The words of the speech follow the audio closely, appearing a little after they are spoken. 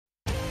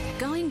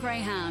Going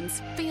Greyhounds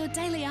for your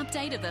daily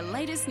update of the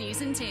latest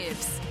news and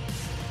tips.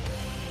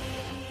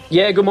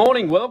 Yeah, good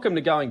morning. Welcome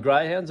to Going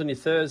Greyhounds on your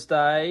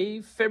Thursday,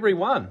 February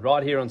 1,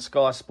 right here on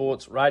Sky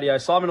Sports Radio.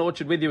 Simon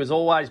Orchard with you as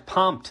always,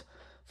 pumped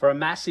for a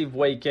massive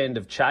weekend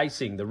of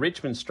chasing. The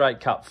Richmond Straight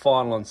Cup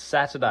final on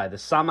Saturday, the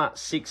Summer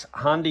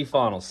 600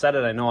 final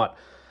Saturday night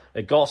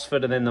at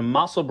Gosford, and then the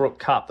Muswellbrook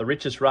Cup, the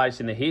richest race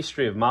in the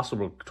history of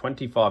Muswellbrook,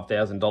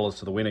 $25,000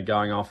 to the winner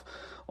going off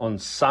on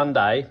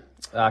Sunday.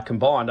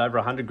 Combined over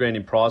 100 grand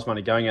in prize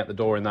money going out the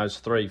door in those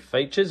three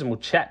features, and we'll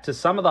chat to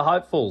some of the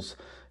hopefuls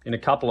in a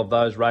couple of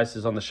those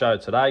races on the show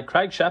today.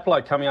 Craig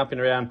Chapelot coming up in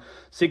around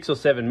 6 or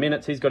 7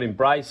 minutes. He's got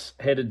Embrace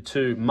headed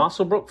to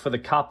Muswellbrook for the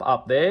Cup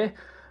up there,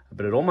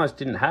 but it almost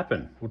didn't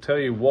happen. We'll tell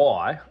you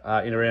why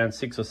in around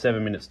 6 or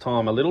 7 minutes'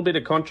 time. A little bit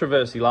of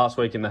controversy last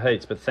week in the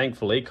heats, but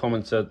thankfully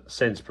common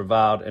sense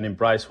prevailed and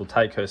Embrace will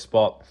take her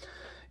spot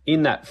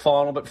in that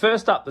final. But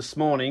first up this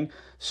morning,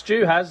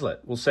 Stu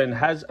Haslett will send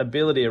Has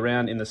Ability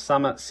around in the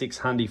Summer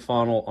 600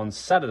 final on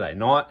Saturday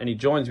night, and he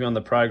joins me on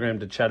the program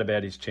to chat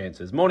about his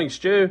chances. Morning,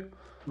 Stu.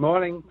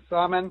 Morning,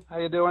 Simon. How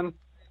you doing?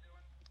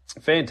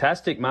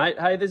 Fantastic, mate.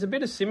 Hey, there's a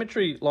bit of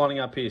symmetry lining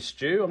up here,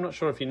 Stu. I'm not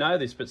sure if you know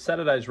this, but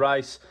Saturday's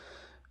race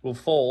will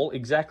fall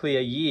exactly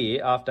a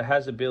year after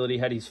Has Ability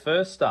had his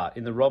first start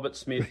in the Robert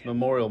Smith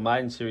Memorial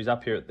Maiden Series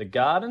up here at the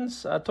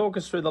Gardens. Talk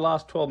us through the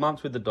last 12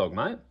 months with the dog,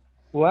 mate.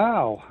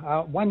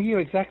 Wow, 1 year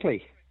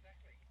exactly.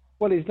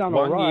 Well, he's done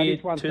all right.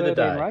 He's won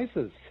 13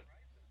 races.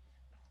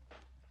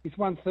 He's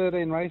won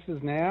 13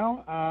 races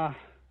now,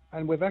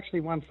 and we've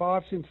actually won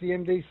 5 since the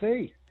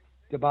MDC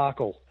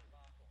debacle,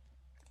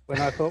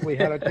 when I thought we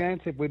had a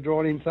chance if we'd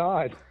drawn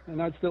inside,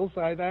 and I'd still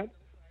say that.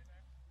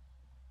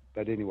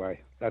 But anyway,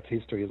 that's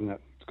history, isn't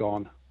it? It's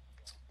gone.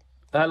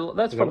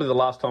 That's probably the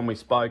last time we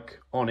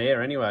spoke on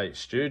air anyway,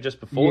 Stu, just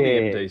before the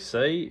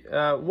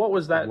MDC. What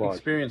was that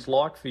experience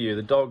like for you?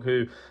 The dog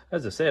who,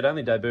 as I said,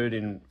 only debuted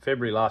in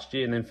February last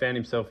year and then found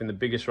himself in the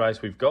biggest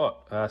race we've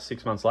got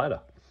 6 months later.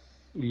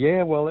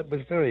 Yeah, well, it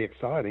was very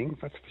exciting,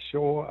 that's for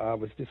sure. It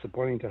was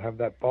disappointing to have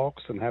that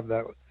box and have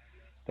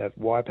that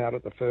wipe out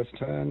at the first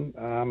turn.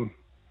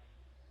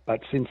 But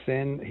since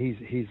then,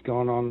 he's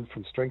gone on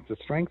from strength to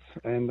strength,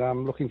 and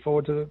I'm looking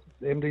forward to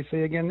the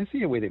MDC again this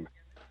year with him.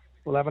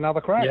 We'll have another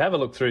crack. You have a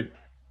look through.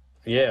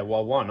 Yeah,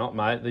 well, why not,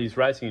 mate? He's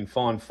racing in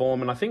fine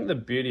form, and I think the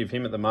beauty of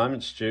him at the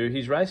moment, Stu,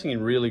 he's racing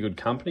in really good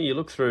company. You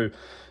look through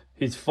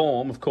his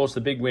form, of course,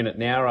 the big win at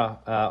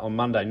Nowra on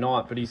Monday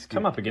night, but he's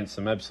come up against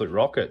some absolute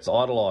rockets.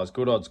 Idolise,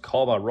 Good Odds,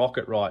 Cobber,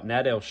 Rocket Right,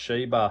 Nadel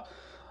Sheba,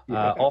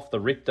 Off the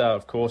Richter,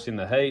 of course, in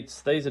the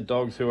heats. These are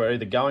dogs who are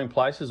either going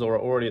places or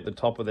are already at the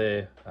top of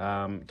their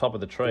top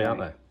of the tree, aren't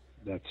they?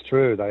 That's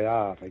true. They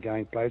are. They're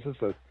going places.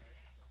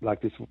 Like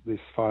this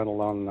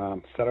final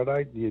on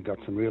Saturday, you've got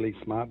some really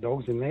smart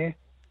dogs in there.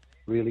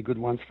 Really good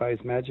ones, Phase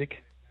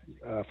Magic,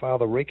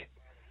 Father Rick,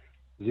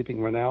 Zipping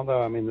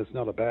Ronaldo. I mean, there's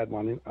not a bad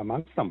one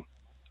amongst them.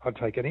 I'd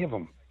take any of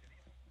them.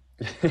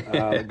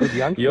 Good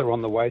youngster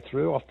on the way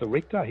through, Off the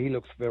Richter. He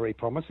looks very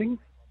promising.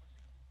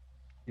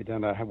 You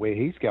don't know where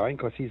he's going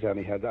because he's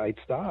only had 8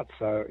 starts.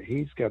 So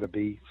he's going to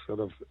be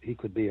he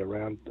could be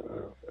around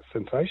a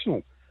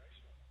sensational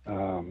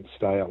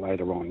stayer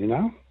later on, you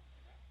know?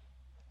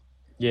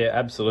 Yeah,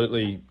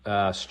 absolutely,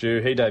 Stu.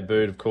 He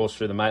debuted, of course,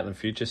 through the Maitland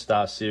Future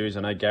Star Series.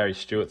 I know Gary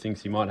Stewart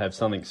thinks he might have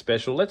something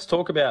special. Let's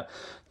talk about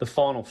the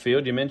final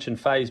field. You mentioned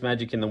Phase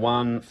Magic in the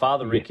 1,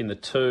 Father Rick in the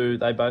 2.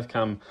 They both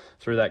come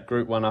through that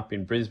Group 1 up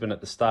in Brisbane at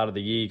the start of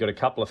the year. You got a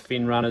couple of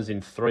Finn runners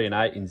in 3 and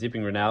 8 in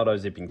Zipping Ronaldo,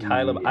 Zipping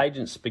Caleb.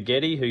 Agent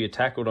Spaghetti, who you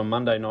tackled on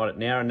Monday night at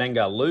Nowra.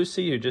 Nangar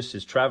Lucy, who just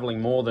is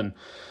travelling more than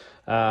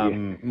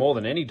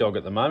any dog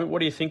at the moment. What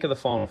do you think of the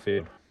final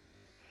field?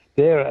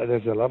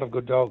 There's a lot of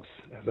good dogs.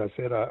 As I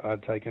said,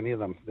 I'd take any of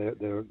them.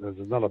 There's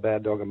not a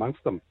bad dog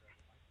amongst them.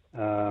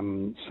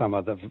 Some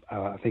of them,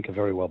 I think, are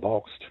very well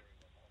boxed.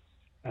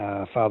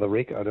 Father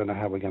Rick, I don't know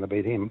how we're going to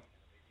beat him.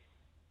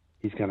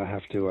 He's going to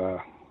have to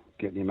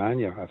get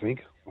pneumonia, I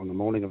think, on the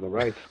morning of the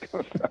race.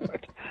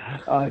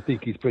 I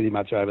think he's pretty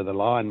much over the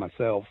line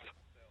myself.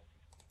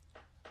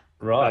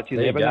 Right, but you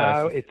never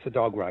know. It's a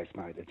dog race,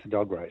 mate. It's a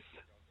dog race.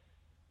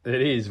 It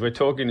is. We're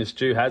talking to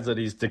Stu Haslett.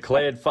 He's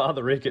declared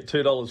Father Rick at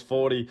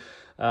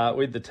 $2.40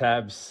 with the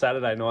tabs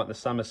Saturday night in the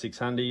Summer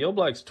 600. Your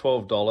bloke's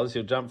 $12.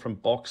 He'll jump from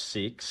box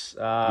 6.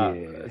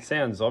 It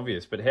sounds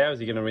obvious, but how is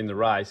he going to win the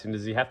race? And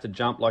does he have to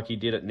jump like he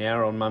did at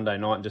Nowra on Monday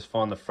night and just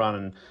find the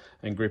front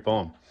and grip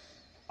on?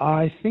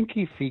 I think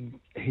if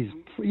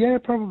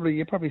probably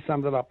you probably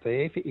summed it up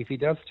there. If he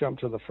does jump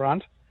to the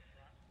front,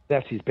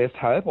 that's his best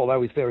hope.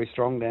 Although he's very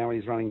strong now and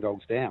he's running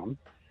dogs down.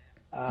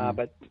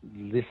 But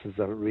this is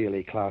a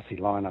really classy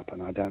lineup,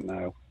 and I don't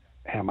know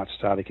how much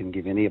start he can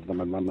give any of them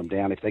and run them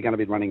down. If they're going to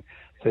be running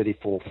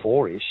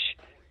 34.4-ish,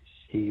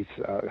 his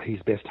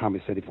best time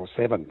is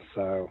 34.7.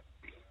 So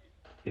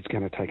it's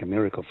going to take a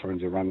miracle for him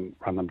to run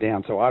them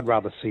down. So I'd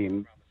rather see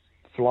him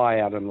fly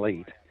out and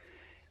lead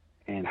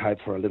and hope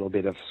for a little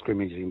bit of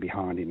scrimmaging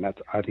behind him.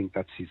 I think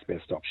that's his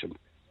best option.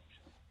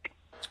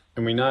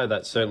 And we know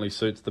that certainly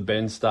suits the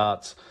Ben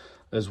starts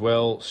as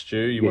well, Stu.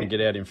 You want to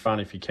get out in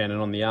front if you can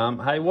and on the arm.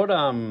 Hey,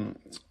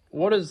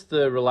 what has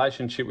the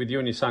relationship with you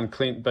and your son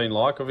Clint been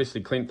like?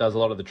 Obviously, Clint does a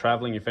lot of the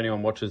travelling. If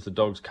anyone watches the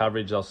dog's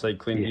coverage, they'll see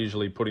Clint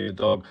usually putting the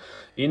dog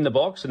in the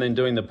box and then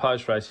doing the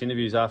post-race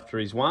interviews after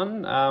he's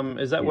won.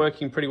 Is that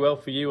working pretty well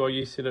for you, or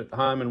you sit at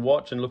home and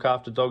watch and look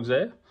after dogs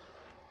there?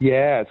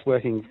 Yeah, it's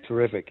working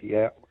terrific.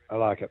 Yeah, I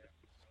like it.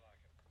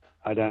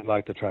 I don't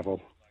like to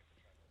travel.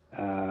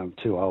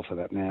 Too old for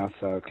that now,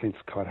 so Clint's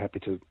quite happy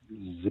to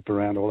zip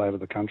around all over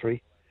the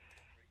country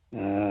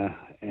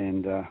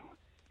and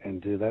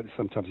do that.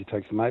 Sometimes he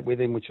takes a mate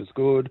with him, which is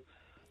good,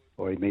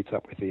 or he meets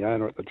up with the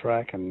owner at the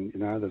track, and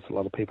there's a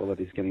lot of people that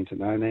he's getting to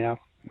know now,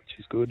 which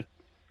is good,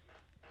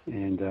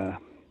 and a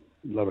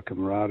lot of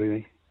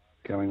camaraderie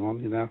going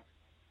on,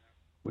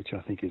 which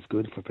I think is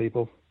good for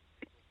people.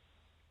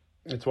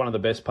 It's one of the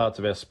best parts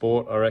of our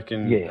sport, I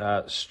reckon,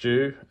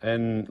 Stu.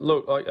 And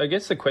look, I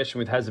guess the question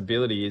with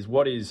Hazability is,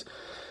 what is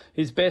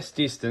his best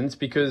distance?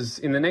 Because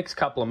in the next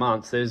couple of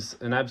months, there's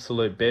an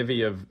absolute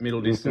bevy of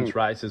middle distance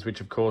races, which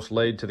of course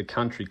lead to the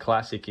Country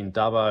Classic in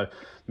Dubbo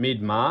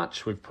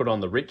mid-March. We've put on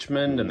the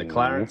Richmond and the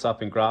Clarence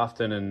up in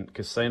Grafton and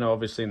Casino,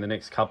 obviously, in the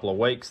next couple of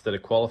weeks that are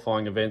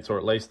qualifying events, or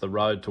at least the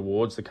road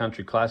towards the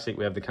Country Classic.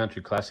 We have the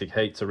Country Classic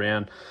heats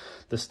around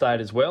the state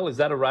as well. Is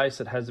that a race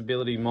that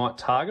Hazability might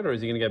target, or is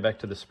he going to go back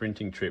to the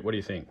sprinting trip? What do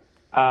you think?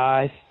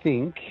 I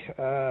think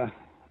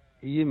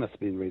you must have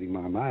been reading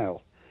my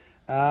mail.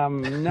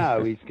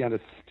 No, he's going to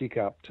stick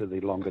up to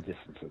the longer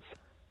distances,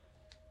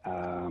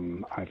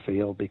 I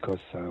feel, because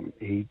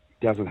he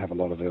doesn't have a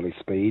lot of early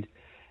speed,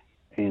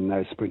 and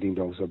those sprinting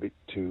dogs are a bit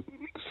too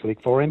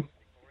slick for him.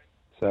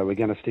 So we're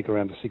going to stick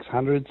around the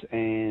 600s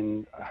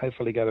and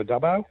hopefully go to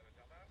Dubbo,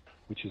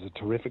 which is a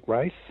terrific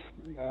race,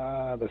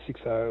 the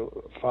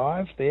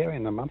 605 there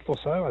in a month or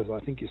so, as I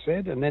think you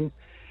said. And then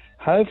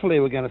hopefully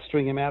we're going to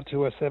string him out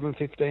to a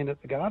 7:15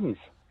 at the Gardens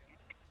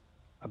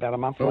about a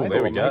month later,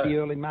 there we go. Maybe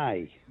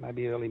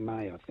early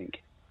May, I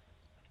think.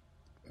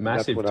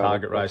 Massive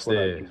target race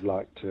there. I'd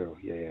like to,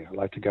 I'd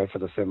like to go for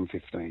the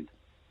 7:15.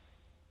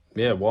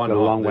 Yeah, why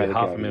not? The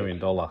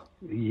 $500,000.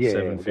 Yeah,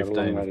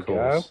 7:15, of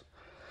course.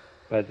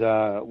 But,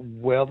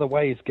 the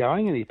way he's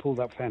going, and he pulled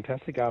up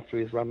fantastic after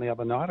his run the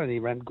other night, and he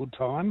ran good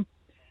time,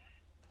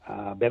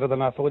 better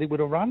than I thought he would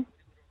have run,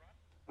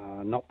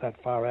 not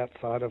that far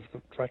outside of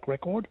the track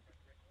record.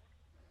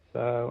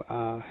 So,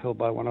 held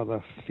by one of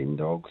the Finn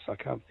dogs. I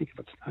can't think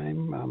of its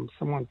name.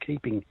 Someone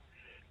keeping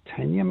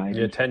Tanya, maybe?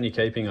 Yeah, Tanya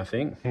keeping, I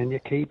think. Tanya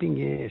keeping,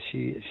 yeah.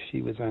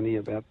 She was only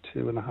about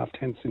 2.5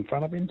 tenths in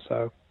front of him,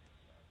 so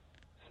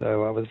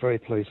I was very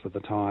pleased with the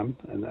time,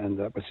 and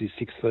that was his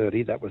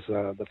 6:30. That was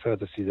the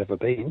furthest he's ever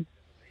been,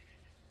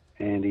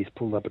 and he's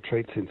pulled up a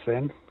treat since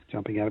then,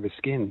 jumping out of his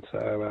skin.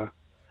 So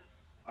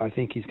I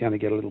think he's going to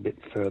get a little bit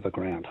further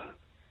ground.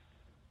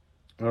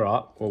 All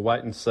right, we'll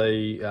wait and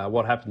see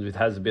what happens with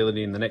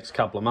Hazability in the next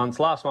couple of months.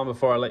 Last one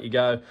before I let you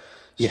go,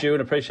 Stuart,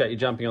 appreciate you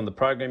jumping on the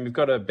program. You've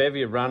got a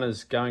bevy of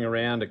runners going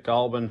around at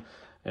Goulburn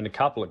and a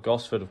couple at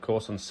Gosford, of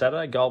course, on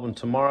Saturday. Goulburn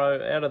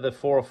tomorrow. Out of the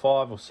 4 or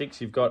 5 or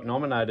 6 you've got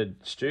nominated,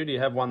 Stu, do you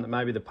have one that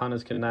maybe the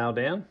punters can nail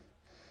down?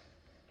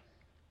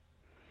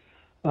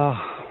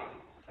 Oh,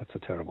 that's a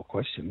terrible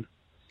question.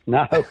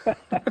 No.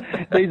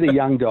 These are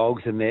young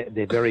dogs, and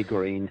they're very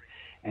green,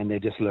 and they're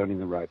just learning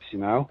the ropes,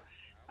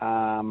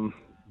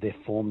 Their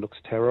form looks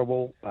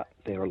terrible, but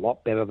they're a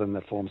lot better than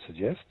the form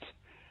suggests.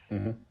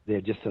 Mm-hmm.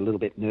 They're just a little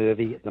bit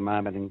nervy at the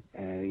moment,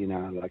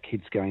 and like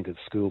kids going to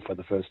school for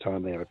the first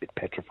time, they're a bit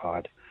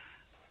petrified.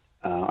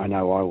 I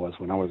know I was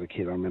when I was a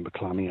kid. I remember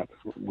climbing up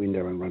the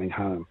window and running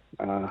home.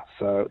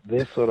 So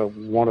they sort of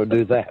want to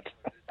do that.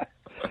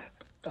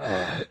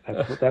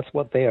 That's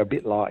what they're a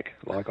bit like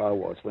I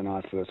was when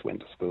I first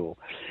went to school.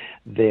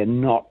 They're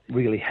not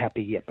really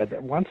happy yet,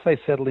 but once they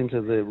settle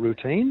into the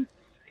routine,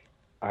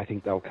 I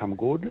think they'll come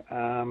good.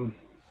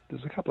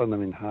 There's a couple of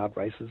them in hard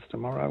races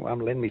tomorrow.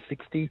 Lend Me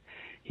 60.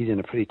 He's in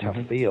a pretty tough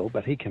field,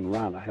 but he can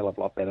run a hell of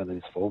a lot better than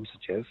his form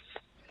suggests.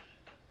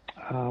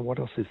 What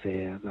else is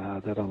there?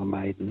 That on the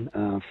maiden,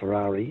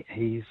 Ferrari.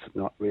 He's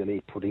not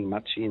really putting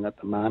much in at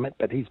the moment,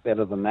 but he's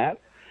better than that.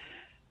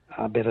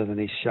 Better than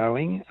he's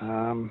showing.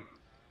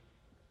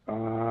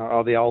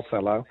 The old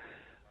fellow.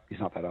 He's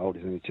not that old.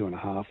 He's only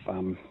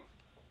 2.5.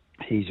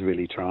 He's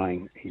really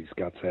trying his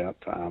guts out.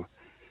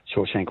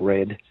 Shawshank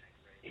Red.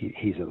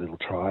 He's a little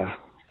trier.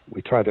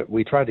 We tried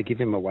to give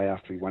him away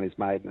after he won his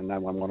maiden, and no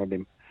one wanted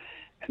him.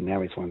 And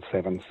now he's won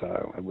 7,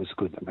 so it was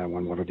good that no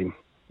one wanted him.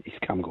 He's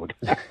come good.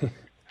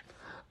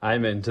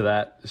 Amen to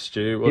that,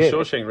 Stu. Well,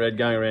 Shawshank Red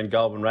going around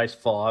Goulburn, race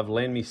 5,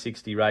 Lend Me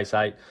 60, race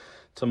 8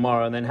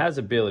 tomorrow, and then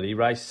Hazability,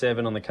 race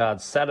 7 on the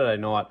card Saturday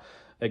night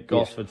at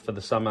Gosford for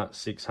the Summer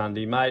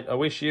 600. Mate, I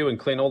wish you and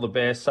Clint all the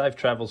best. Safe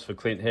travels for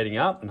Clint heading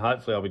up, and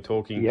hopefully I'll be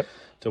talking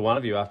to one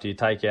of you after you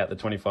take out the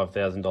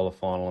 $25,000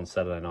 final on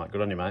Saturday night.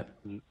 Good on you, mate.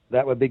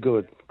 That would be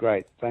good.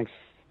 Great. Thanks,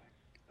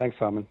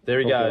 Simon. There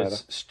he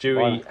goes,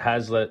 Stewie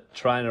Hazlitt,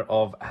 trainer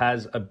of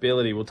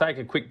Hazability. We'll take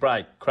a quick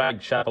break. Craig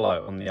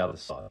Chapelot on the other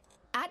side.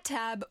 At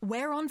Tab,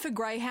 we're on for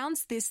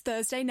Greyhounds this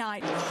Thursday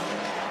night.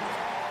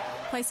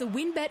 Place a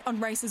win bet on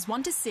races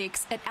 1 to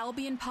 6 at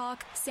Albion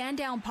Park,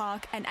 Sandown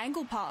Park and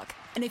Angle Park.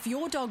 And if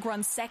your dog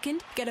runs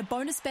second, get a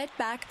bonus bet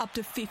back up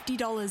to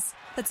 $50.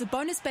 That's a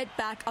bonus bet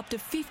back up to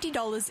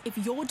 $50 if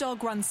your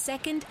dog runs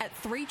second at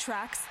 3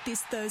 tracks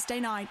this Thursday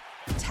night.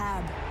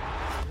 Tab.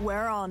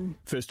 We're on.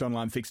 First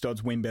online fixed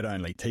odds win bet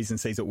only. T's and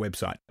C's at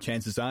website.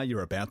 Chances are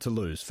you're about to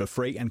lose. For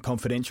free and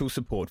confidential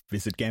support,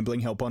 visit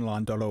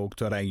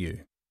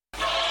gamblinghelponline.org.au.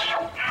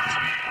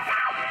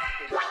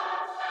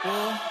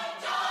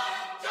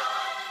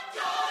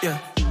 Yeah.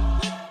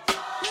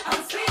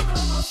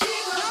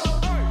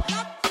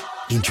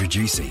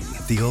 Introducing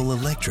the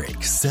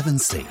all-electric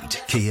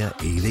 7-seat Kia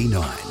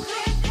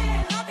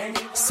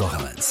EV9.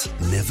 Silence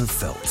never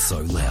felt so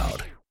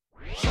loud.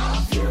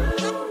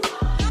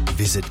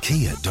 Visit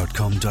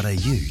kia.com.au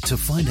to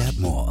find out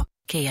more.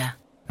 Kia.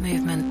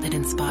 Movement that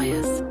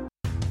inspires.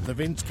 The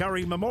Vince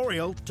Curry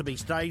Memorial, to be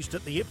staged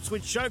at the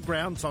Ipswich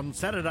Showgrounds on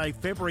Saturday,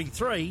 February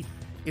 3,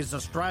 is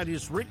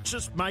Australia's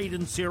richest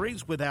maiden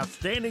series with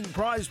outstanding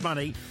prize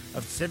money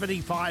of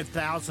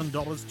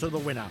 $75,000 to the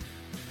winner.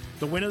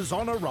 The winner's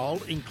honour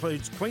roll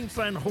includes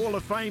Queensland Hall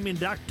of Fame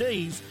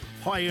inductees,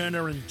 High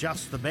Earner and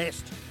Just the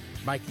Best,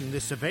 making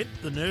this event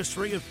the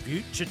nursery of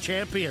future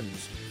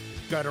champions.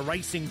 Go to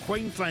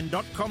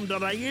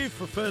racingqueensland.com.au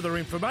for further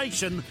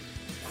information.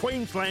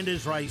 Queensland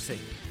is racing.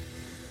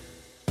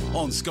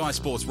 On Sky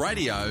Sports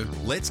Radio,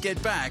 let's get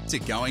back to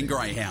Going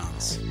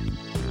Greyhounds.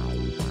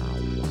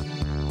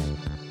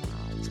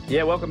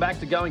 Yeah, welcome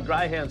back to Going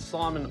Greyhounds.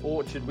 Simon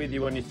Orchard with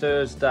you on your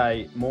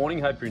Thursday morning.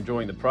 Hope you're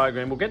enjoying the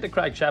program. We'll get to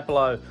Craig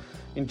Chapelleau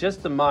in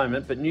just a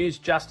moment, but news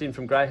just in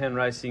from Greyhound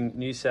Racing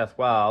New South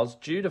Wales.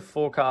 Due to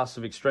forecasts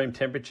of extreme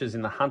temperatures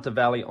in the Hunter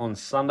Valley on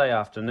Sunday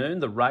afternoon,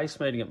 the race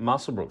meeting at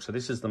Muswellbrook, so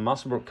this is the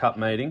Muswellbrook Cup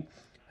meeting,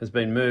 has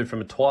been moved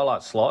from a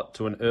twilight slot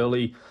to an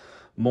early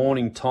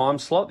morning time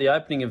slot. The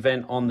opening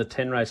event on the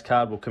 10-race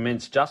card will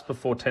commence just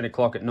before 10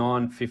 o'clock at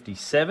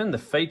 9:57. The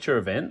feature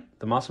event,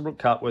 the Muswellbrook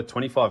Cup worth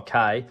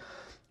 $25,000,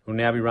 will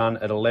now be run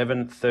at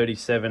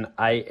 11:37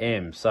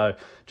 a.m. So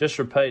just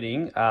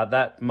repeating,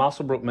 that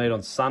Muswellbrook meet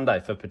on Sunday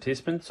for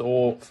participants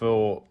or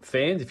for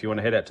fans, if you want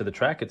to head out to the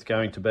track, it's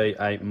going to be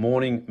a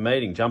morning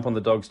meeting. Jump on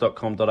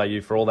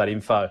thedogs.com.au for all that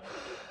info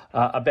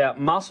about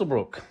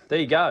Muswellbrook. There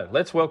you go.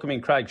 Let's welcome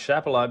in Craig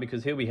Chapelleau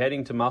because he'll be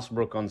heading to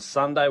Muswellbrook on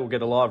Sunday. We'll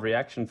get a live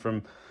reaction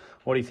from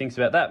what he thinks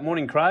about that.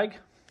 Morning, Craig.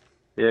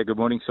 Yeah, good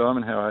morning,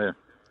 Simon. How are you?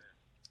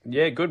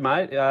 Yeah, good,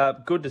 mate.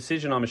 Good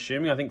decision, I'm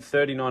assuming. I think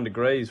 39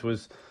 degrees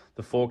was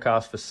the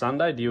forecast for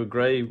Sunday. Do you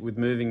agree with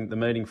moving the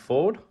meeting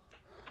forward?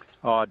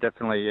 Oh,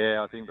 definitely,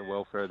 yeah. I think the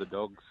welfare of the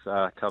dogs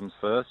comes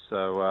first.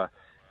 So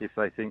if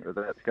they think that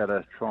that's going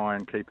to try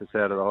and keep us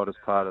out of the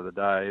hottest part of the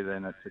day,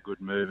 then it's a good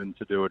move. And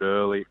to do it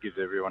early, it gives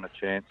everyone a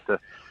chance to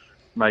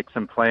make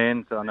some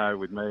plans. I know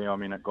with me,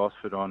 I'm in at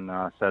Gosford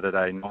on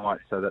Saturday night,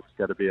 so that's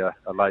got to be a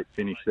late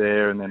finish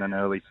there and then an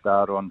early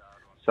start on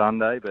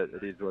Sunday. But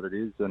it is what it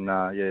is. And,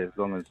 yeah, as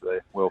long as the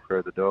welfare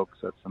of the dogs,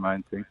 that's the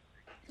main thing.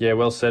 Yeah,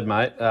 well said,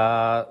 mate.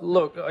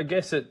 Look, I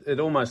guess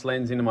it almost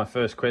lends into my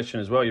first question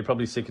as well. You're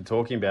probably sick of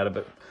talking about it,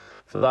 but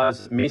for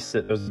those that missed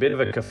it, there was a bit of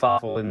a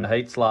kerfuffle in the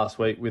heats last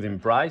week with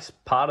Embrace.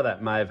 Part of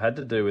that may have had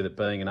to do with it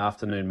being an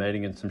afternoon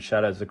meeting and some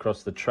shadows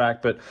across the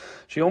track, but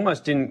she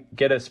almost didn't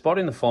get a spot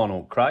in the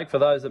final. Craig, for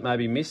those that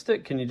maybe missed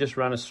it, can you just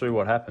run us through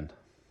what happened?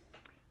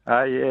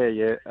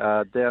 Yeah.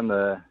 Down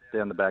the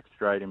back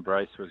straight,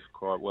 Embrace was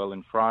quite well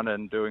in front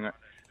and doing it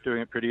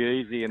pretty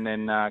easy, and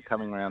then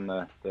coming around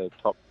the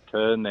top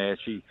turn there,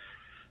 she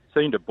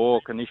seemed to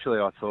balk. Initially,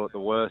 I thought the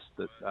worst,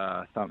 that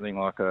something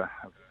like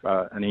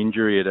an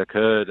injury had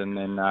occurred, and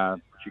then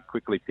she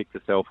quickly picked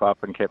herself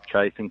up and kept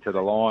chasing to the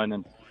line.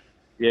 And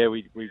yeah,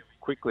 we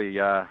quickly,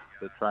 the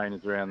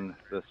trainers around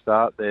the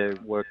start there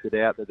worked it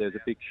out that there's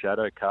a big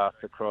shadow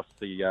cast across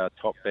the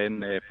top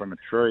bend there from a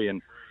tree,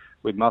 and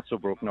with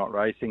Muswellbrook not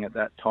racing at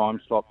that time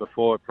slot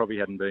before, it probably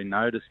hadn't been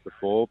noticed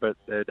before, but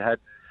it had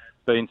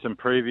been some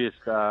previous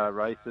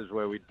races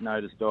where we'd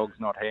noticed dogs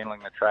not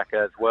handling the track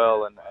as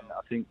well, and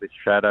I think this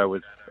shadow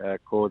was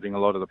causing a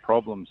lot of the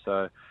problems.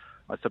 So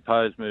I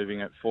suppose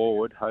moving it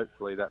forward,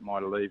 hopefully that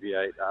might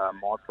alleviate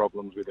my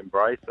problems with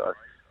Embrace. I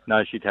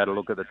know she'd had a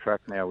look at the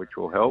track now, which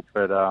will help,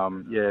 but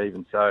yeah,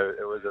 even so,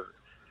 it was a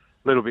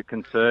little bit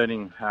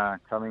concerning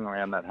coming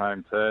around that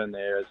home turn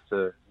there as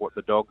to what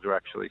the dogs were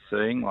actually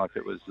seeing. Like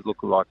it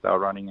looked like they were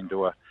running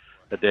into a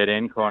dead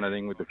end kind of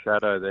thing with the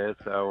shadow there.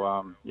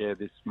 So, yeah,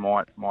 this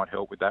might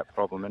help with that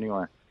problem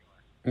anyway.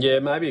 Yeah,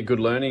 maybe a good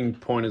learning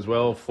point as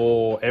well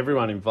for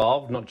everyone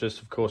involved, not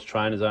just, of course,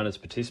 trainers, owners,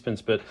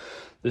 participants, but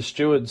the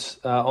stewards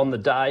on the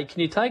day.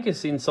 Can you take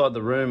us inside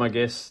the room, I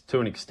guess, to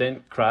an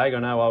extent, Craig? I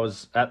know I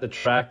was at the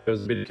track. There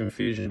was a bit of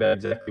confusion about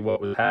exactly what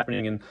was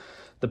happening and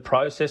the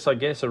process, I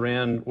guess,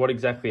 around what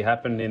exactly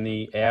happened in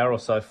the hour or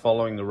so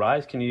following the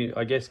race. Can you,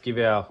 I guess, give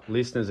our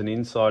listeners an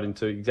insight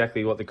into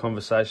exactly what the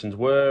conversations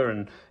were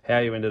and how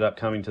you ended up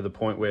coming to the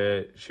point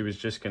where she was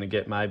just going to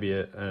get maybe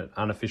an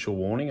unofficial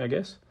warning, I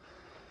guess?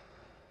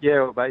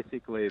 Yeah, well,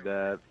 basically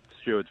the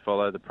stewards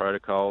follow the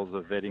protocols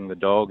of vetting the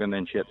dog, and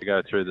then she had to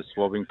go through the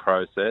swabbing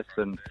process.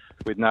 And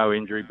with no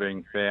injury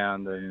being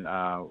found, and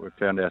we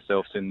found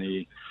ourselves in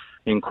the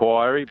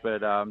inquiry. But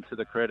to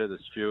the credit of the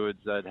stewards,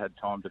 they'd had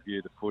time to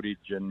view the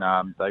footage, and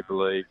they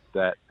believed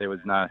that there was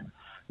no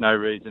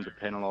reason to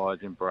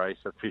penalise Embrace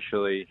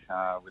officially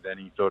with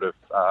any sort of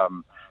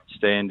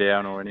stand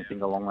down or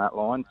anything along that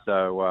line.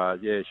 So,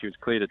 she was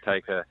clear to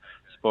take a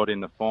spot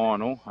in the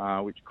final,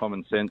 which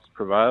common sense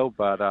prevailed.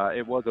 But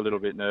it was a little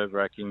bit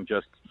nerve-wracking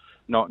just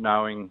not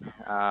knowing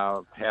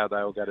how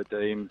they were going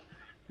to deem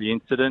the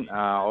incident.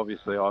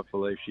 Obviously, I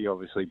believe she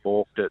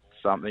balked at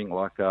something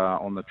like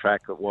on the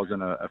track. It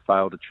wasn't a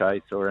fail to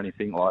chase or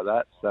anything like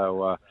that.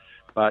 So,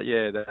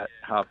 that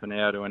half an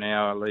hour to an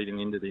hour leading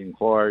into the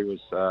inquiry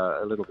was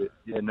a little bit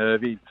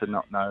nervy to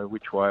not know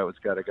which way it was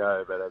going to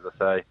go. But as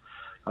I say,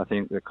 I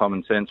think the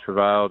common sense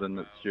prevailed, and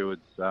the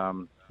stewards,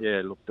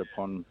 looked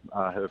upon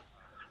her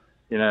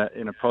in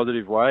a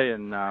positive way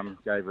and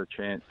gave her a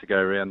chance to go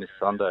around this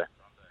Sunday.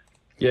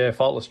 Yeah,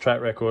 faultless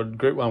track record.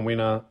 Group 1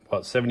 winner,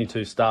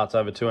 72 starts,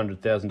 over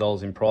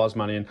 $200,000 in prize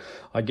money. And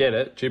I get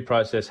it, due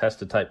process has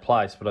to take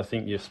place, but I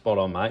think you're spot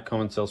on, mate.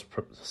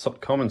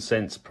 Common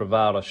sense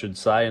prevailed, I should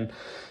say. And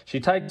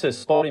she takes her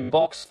spot in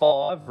box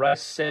 5,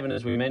 race 7,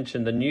 as we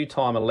mentioned, the new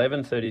time,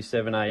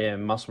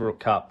 11:37am, Muswellbrook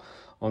Cup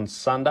on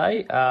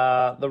Sunday.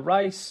 The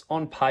race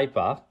on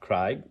paper,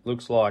 Craig,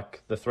 looks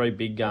like the 3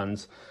 big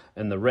guns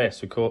and the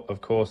rest,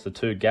 of course, the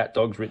 2 Gat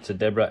dogs, Ritza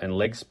Deborah and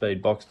Leg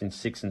Speed, boxed in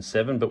 6 and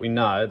 7, but we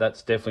know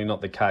that's definitely not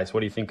the case.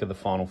 What do you think of the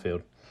final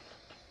field?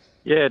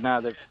 Yeah,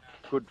 no, the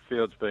good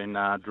field's been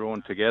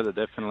drawn together,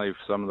 definitely for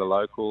some of the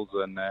locals,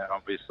 and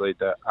obviously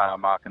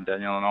Mark and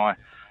Daniel and I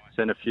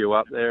sent a few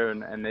up there,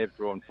 and they've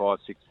drawn 5,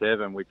 6,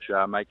 7, which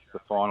makes the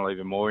final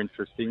even more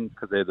interesting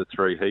because they're the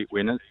 3 heat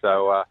winners.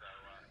 So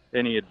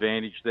any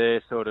advantage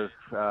there sort of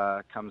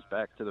comes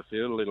back to the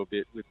field a little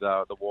bit with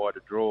the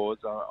wider draws.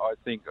 I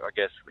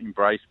guess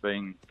Embrace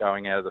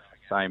going out of the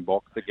same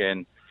box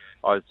again,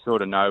 I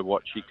sort of know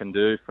what she can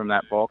do from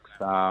that box.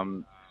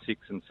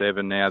 6 and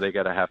 7 now, they're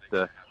going to have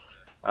to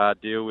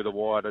deal with a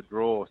wider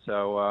draw.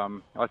 So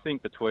I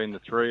think between the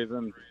 3 of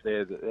them,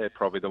 they're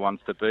probably the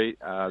ones to beat.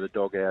 The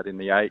dog out in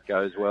the 8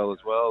 goes well as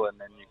well, and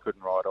then you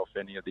couldn't write off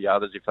any of the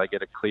others if they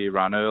get a clear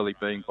run early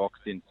being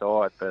boxed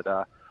inside.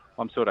 But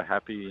I'm sort of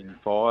happy in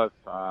 5.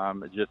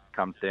 It just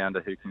comes down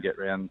to who can get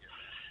round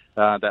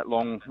that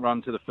long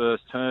run to the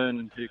first turn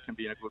and who can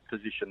be in a good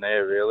position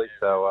there, really.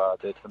 So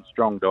there's some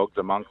strong dogs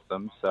amongst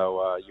them,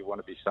 so you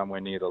want to be somewhere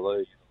near the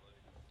lead.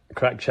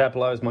 Craig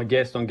Chapello is my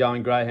guest on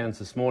Going Greyhounds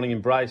this morning.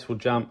 Embrace will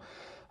jump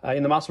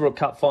in the Muswellbrook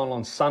Cup final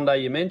on Sunday.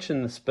 You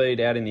mentioned the speed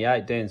out in the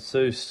 8. Dan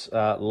Seuss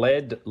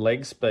led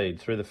Leg Speed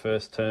through the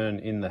first turn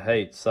in the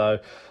heat. So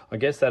I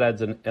guess that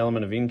adds an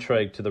element of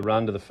intrigue to the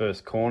run to the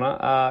first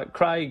corner.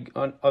 Craig,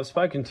 I've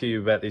spoken to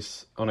you about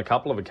this on a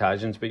couple of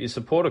occasions, but your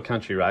support of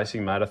country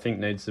racing, mate, I think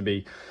needs to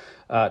be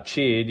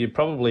cheered. You're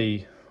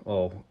probably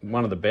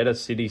one of the better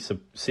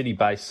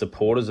city-based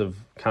supporters of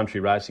country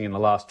racing in the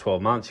last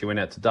 12 months. You went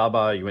out to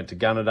Dubbo, you went to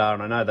Gunnedah,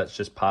 and I know that's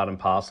just part and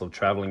parcel of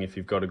travelling if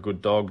you've got a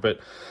good dog, but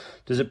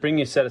does it bring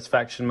you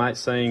satisfaction, mate,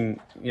 seeing,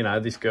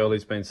 this girl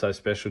who's been so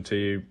special to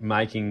you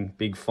making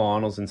big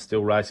finals and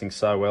still racing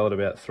so well at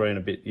about 3 and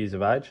a bit years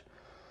of age?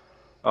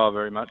 Oh,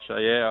 very much so,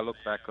 yeah. I look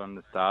back on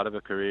the start of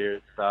her career.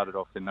 It started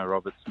off in the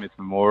Robert Smith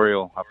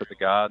Memorial up at the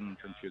Gardens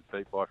when she was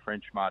beat by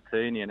French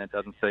Martini, and it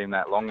doesn't seem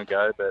that long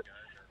ago, but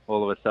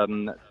all of a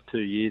sudden that's 2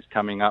 years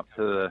coming up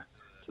to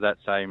that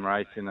same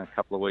race in a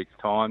couple of weeks'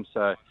 time.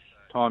 So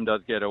time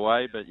does get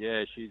away, but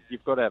yeah,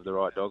 you've got to have the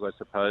right dog, I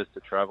suppose, to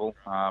travel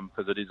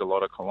because it is a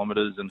lot of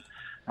kilometres, and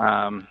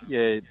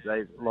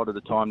a lot of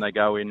the time they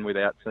go in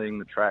without seeing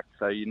the track,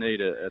 so you need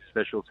a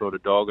special sort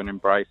of dog, and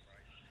Embrace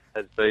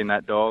has been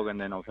that dog.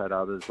 And then I've had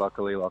others,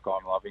 luckily, like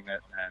I'm Loving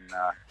It, and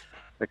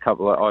a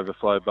couple of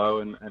Overflow Bow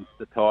and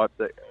the type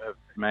that have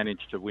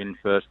managed to win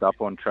first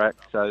up on track.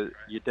 So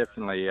you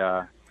definitely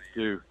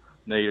do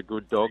need a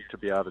good dog to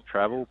be able to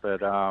travel,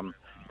 but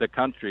the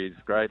country is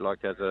great.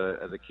 Like as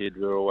a kid,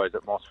 we were always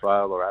at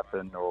Mossvale or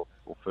Appin or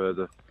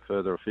further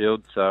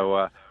afield.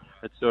 So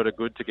it's sort of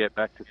good to get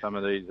back to some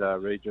of these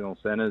regional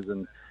centres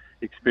and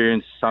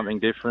experience something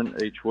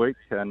different each week.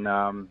 And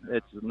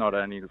it's not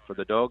only for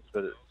the dogs,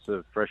 but it's sort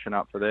of freshen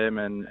up for them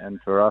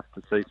and for us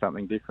to see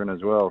something different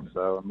as well.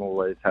 So I'm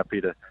always happy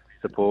to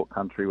support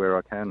country where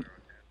I can.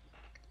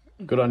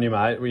 Good on you,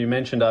 mate. Well, you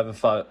mentioned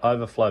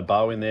Overflow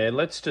Bow in there.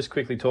 Let's just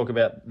quickly talk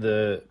about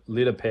the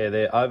litter pair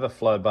there,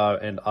 Overflow Bow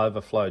and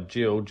Overflow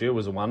Jill. Jill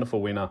was a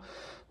wonderful winner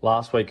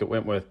last week at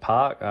Wentworth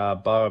Park.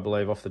 Bow, I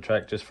believe, off the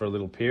track just for a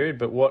little period.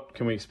 But what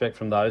can we expect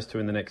from those two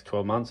in the next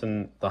 12 months?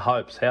 And the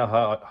hopes, how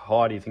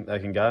high do you think they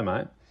can go,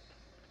 mate?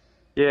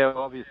 Yeah, well,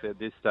 obviously at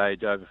this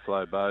stage,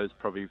 Overflow Bow's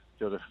probably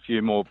got a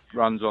few more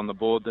runs on the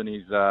board than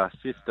his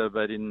sister.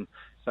 But in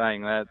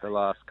saying that, the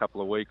last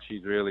couple of weeks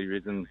she's really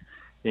risen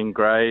in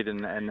grade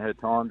and her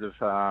times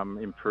have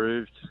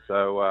improved.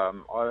 So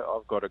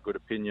I've got a good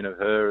opinion of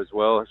her as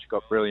well. She's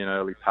got brilliant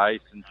early pace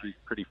and she's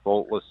pretty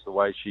faultless the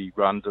way she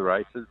runs the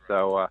races.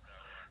 So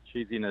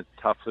she's in a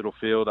tough little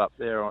field up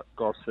there at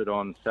Gosford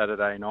on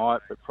Saturday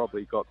night, but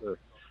probably got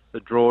the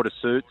draw to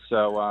suit.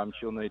 So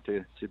she'll need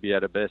to be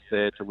at her best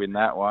there to win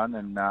that one.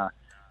 And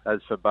as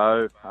for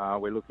Beau,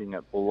 we're looking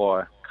at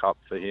Bulleye Cup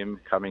for him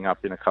coming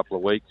up in a couple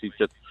of weeks. He's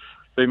just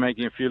been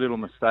making a few little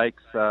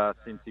mistakes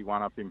since he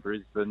won up in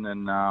Brisbane,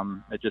 and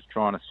they're just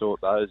trying to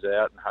sort those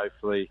out and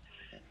hopefully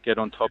get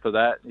on top of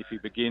that. If he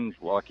begins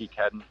like he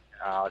can,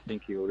 I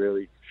think he'll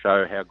really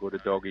show how good a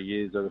dog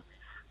he is.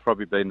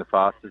 Probably been the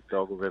fastest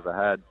dog we've ever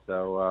had.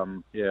 So, I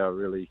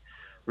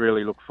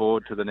really look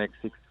forward to the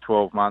next 6 to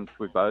 12 months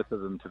with both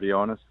of them, to be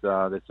honest.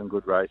 There's some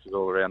good races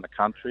all around the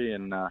country,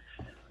 and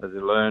they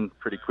learn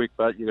pretty quick,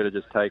 but you've got to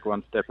just take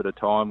one step at a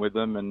time with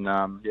them. And,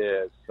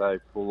 so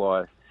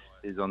Bulleye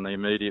is on the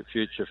immediate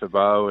future for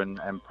Beau, and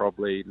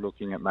probably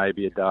looking at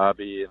maybe a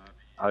Derby and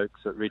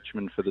Oaks at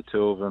Richmond for the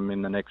two of them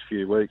in the next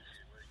few weeks.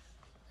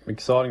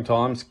 Exciting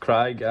times,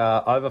 Craig.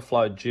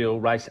 Overflow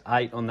Jill, race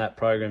 8 on that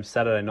program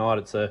Saturday night.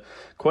 It's a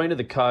Queen of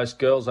the Coast,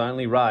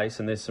 girls-only race,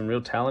 and there's some real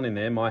talent in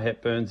there. My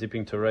Hepburn,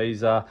 Zipping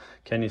Teresa,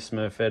 Kenya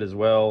Smurfette as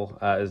well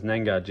as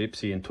Nangar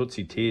Gypsy and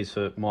Tootsie Tears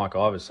for Mike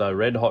Ivers. So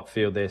red-hot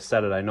field there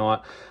Saturday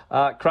night.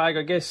 Craig,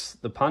 I guess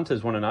the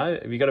punters want to know,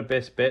 have you got a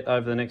best bet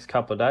over the next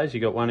couple of days?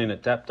 You got one in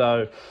at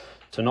Dapto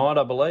tonight,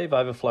 I believe,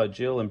 Overflow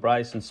Jill,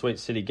 Embrace and Sweet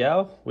City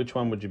Gal. Which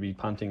one would you be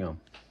punting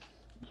on?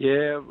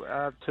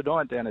 Yeah,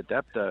 tonight down at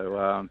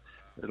Dapto,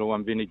 little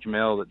one Vintage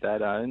Mel that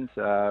Dad owns.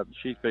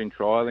 She's been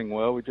trialling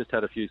well. We just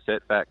had a few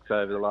setbacks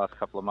over the last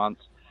couple of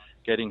months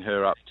getting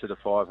her up to the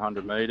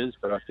 500 metres,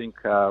 but I think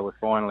we've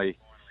finally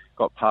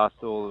got past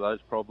all of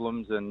those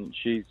problems, and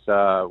she's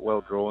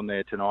well drawn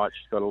there tonight.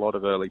 She's got a lot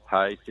of early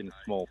pace in a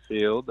small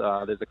field.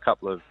 There's a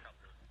couple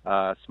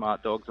of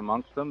smart dogs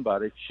amongst them,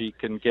 but if she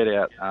can get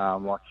out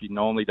like she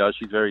normally does,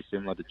 she's very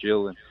similar to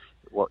Jill and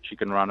what she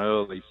can run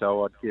early,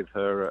 so I'd give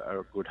her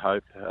a good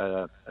hope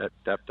at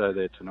Dapto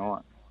there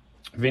tonight.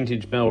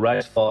 Vintage Mel,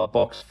 race 5,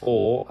 box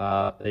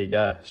 4. There you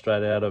go,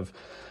 straight out of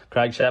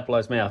Craig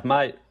Chapelow's mouth.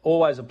 Mate,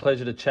 always a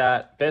pleasure to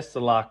chat. Best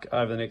of luck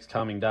over the next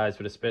coming days,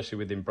 but especially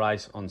with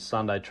Embrace on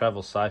Sunday.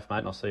 Travel safe, mate,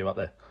 and I'll see you up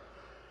there.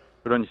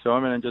 Good on you,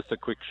 Simon, and just a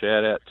quick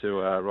shout-out to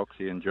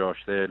Roxy and Josh.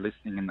 They're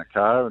listening in the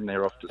car, and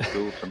they're off to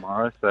school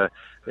tomorrow, so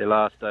their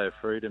last day of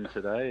freedom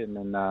today, and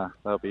then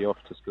they'll be off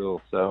to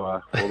school.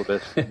 So all the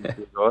best to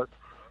you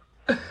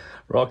guys.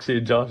 Roxy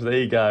and Josh, there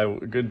you go.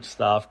 Good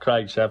stuff.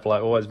 Craig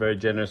Chaplow, always very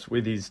generous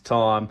with his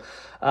time.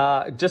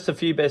 Just a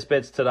few best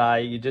bets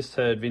today. You just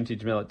heard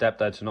Vintage Mill at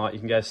Dapto tonight. You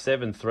can go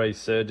 7-3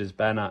 Surge's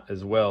Banner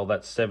as well.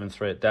 That's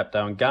 7-3 at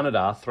Dapto. And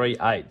Gunnedah,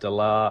 3-8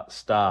 Delar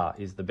Star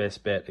is the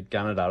best bet at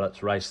Gunnedah.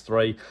 That's race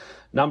 3.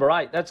 Number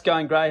 8, that's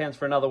Going Greyhounds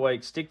for another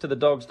week. Stick to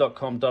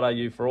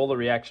thedogs.com.au for all the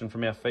reaction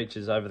from our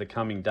features over the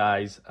coming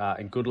days.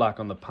 And good luck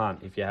on the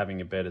punt if you're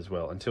having a bet as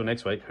well. Until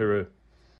next week, hooroo.